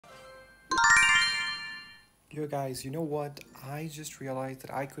Yo guys, you know what? I just realized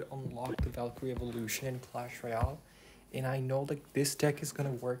that I could unlock the Valkyrie evolution in Clash Royale. And I know like this deck is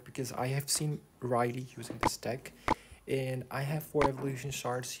gonna work because I have seen Riley using this deck. And I have 4 evolution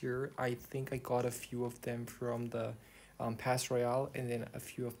shards here. I think I got a few of them from the Pass Royale and then a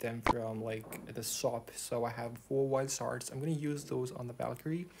few of them from like the shop. So I have 4 wild shards. I'm gonna use those on the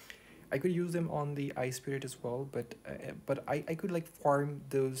Valkyrie. I could use them on the Ice Spirit as well, but I could like farm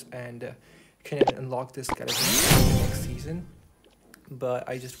those and can unlock this skeleton in the next season. But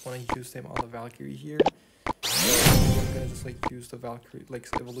I just want to use them on the Valkyrie here. So I'm gonna just like use the Valkyrie, like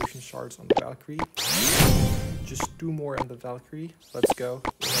evolution shards on the Valkyrie. Just 2 more on the Valkyrie. Let's go.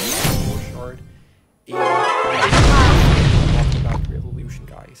 4 shard. And unlock the Valkyrie evolution,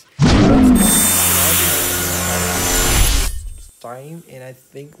 guys. Time, and I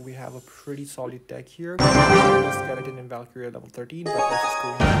think we have a pretty solid deck here. The skeleton and Valkyrie at level 13, but let's just go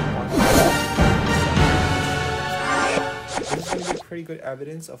on. This is going to be pretty good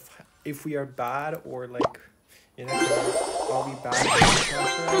evidence of if we are bad or like, you know, are we bad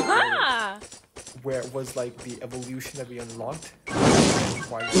where it was like the evolution that we unlocked.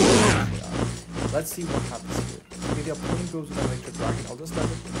 Let's see what happens here. Okay, the opponent goes with the Electric Dragon. I'll just let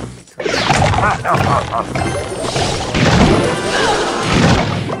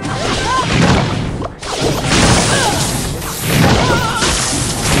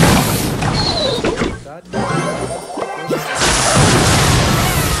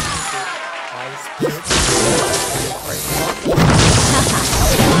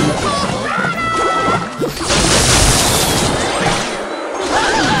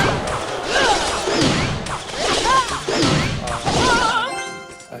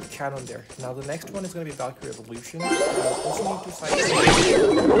on there. Now the next one is going to be Valkyrie Evolution. Also need to fight.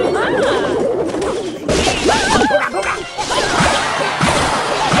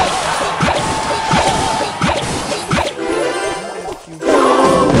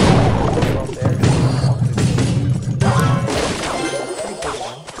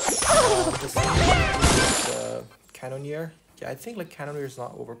 Cannoneer. Yeah, I think like Cannoneer is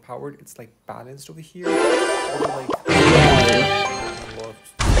not overpowered. It's like balanced over here. Or like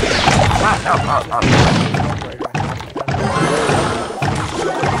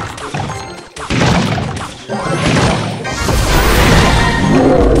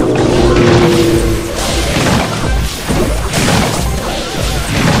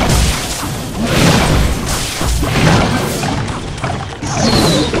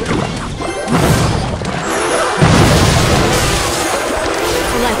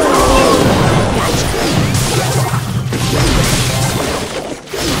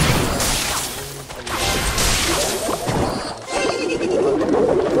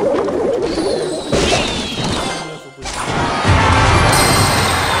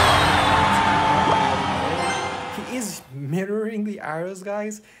mirroring the arrows,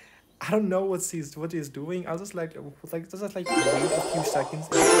 guys. I don't know what he's doing. I'll just like wait a few seconds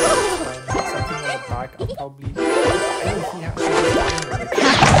and something on the back. I'll probably I think he has to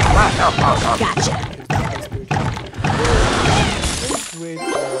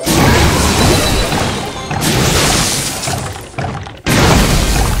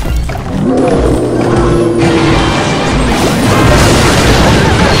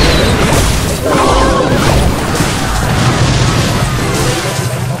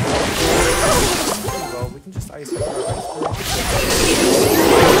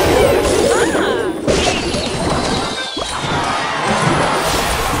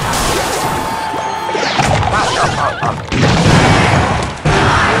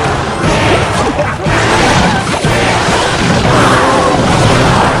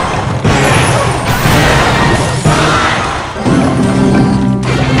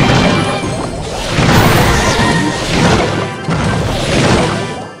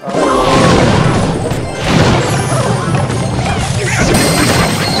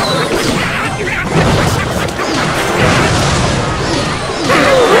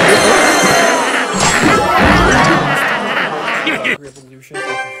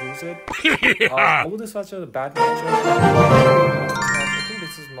I will dispatch a bad matchup. I think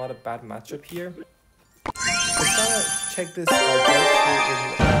this is not a bad matchup here. Let's try to check this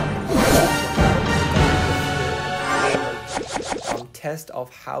test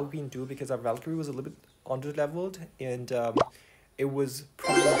of how we can do, because our Valkyrie was a little bit under leveled and it was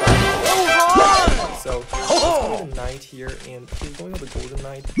probably so let's go with the Knight here, and he's going with the Golden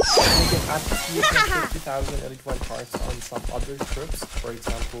Knight. We can add 50,000 elite one parts on some other troops. For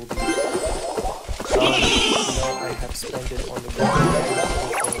example, I have spent it on the Golden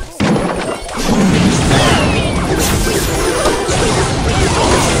Knight.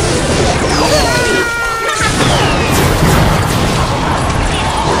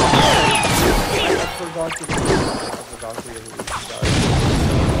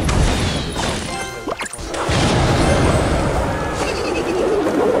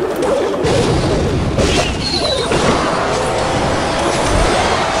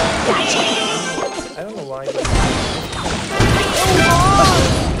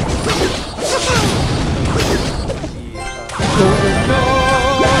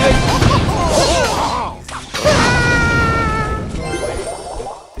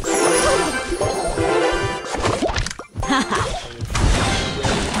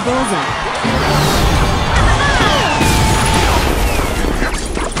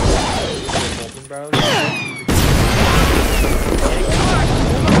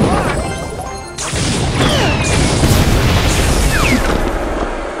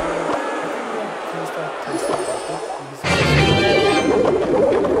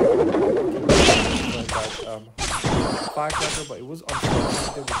 firecracker, but it was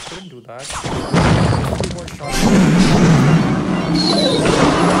unfortunate that we couldn't do that. 3 more shots.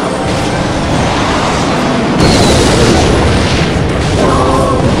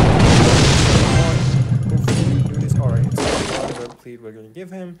 Alright, it's a plate we're gonna give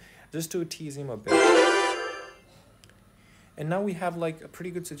him just to tease him a bit. And now we have like a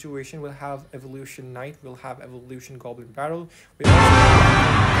pretty good situation. We'll have Evolution Knight, we'll have Evolution Goblin Battle. We also have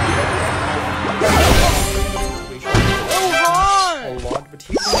a lot, but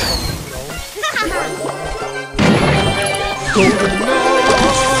he's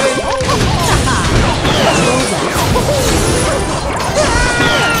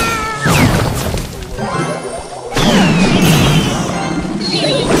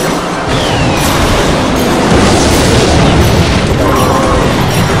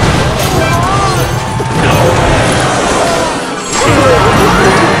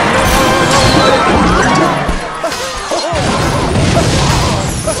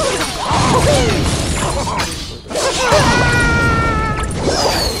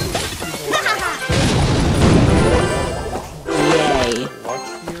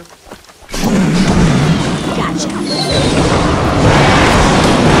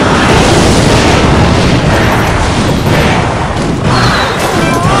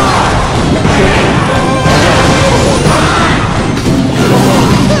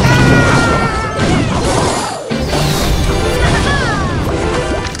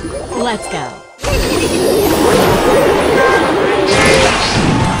Let's go.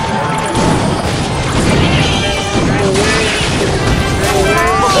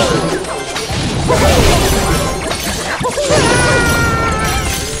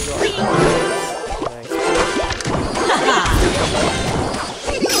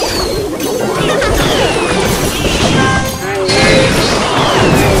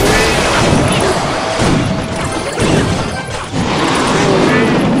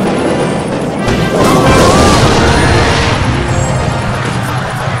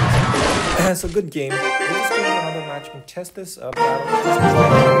 It's a good game. We're just going to another match and test this battle.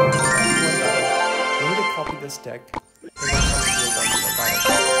 We need to copy this deck.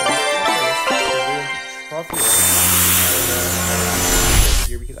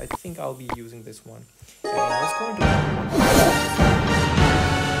 Here because I think I'll be using this one. And let's go into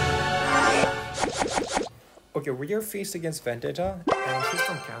okay, we are faced against Vendetta, and he's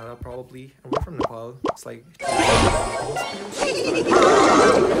from Canada probably, and we're from Nepal. It's like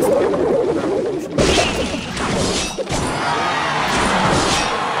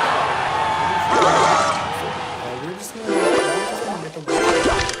we're just gonna make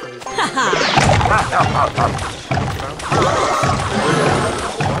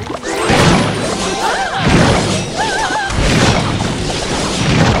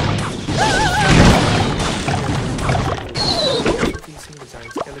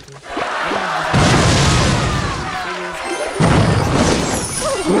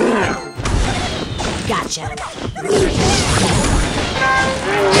Gotcha.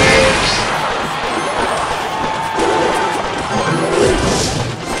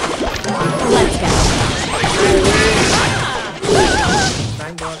 Let's go.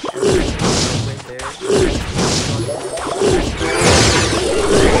 Thank God right there.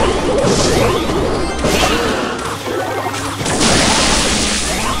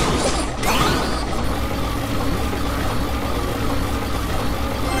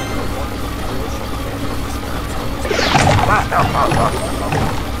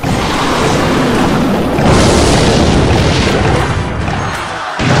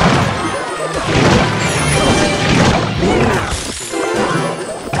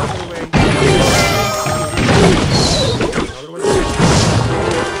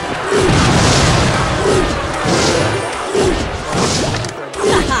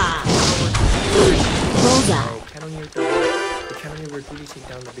 Really take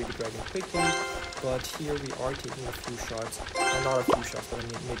down the baby dragon quickly, but here we are taking a few shots, not a few shots, but I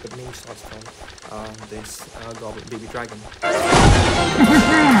mean make the many shots from this goblin baby dragon.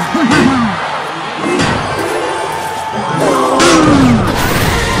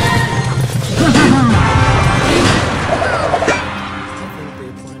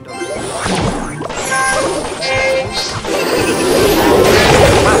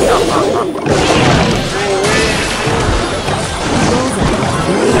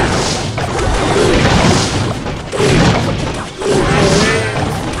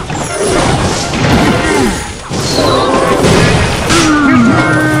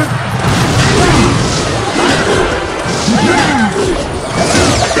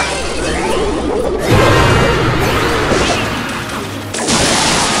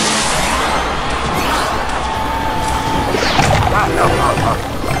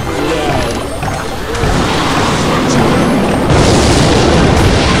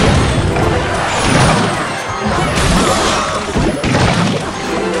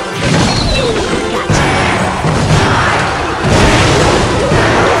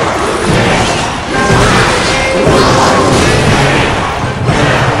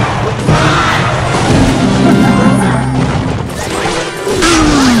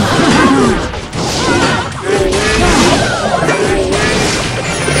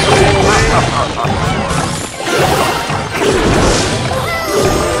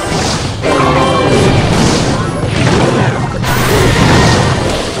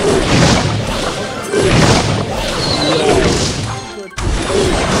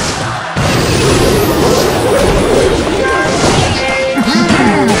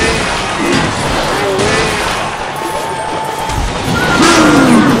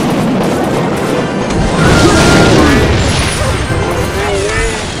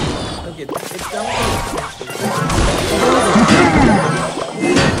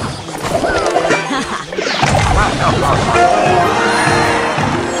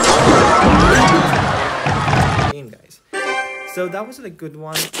 So that was a good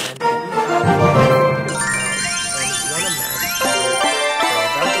one, and we have and run a match for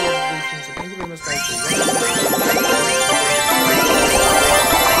Valkyrie Revolution. So thank you very much, guys, for watching.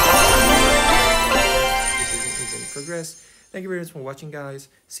 Progress. Thank you very much for watching, guys.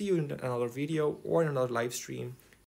 See you in another video or in another live stream.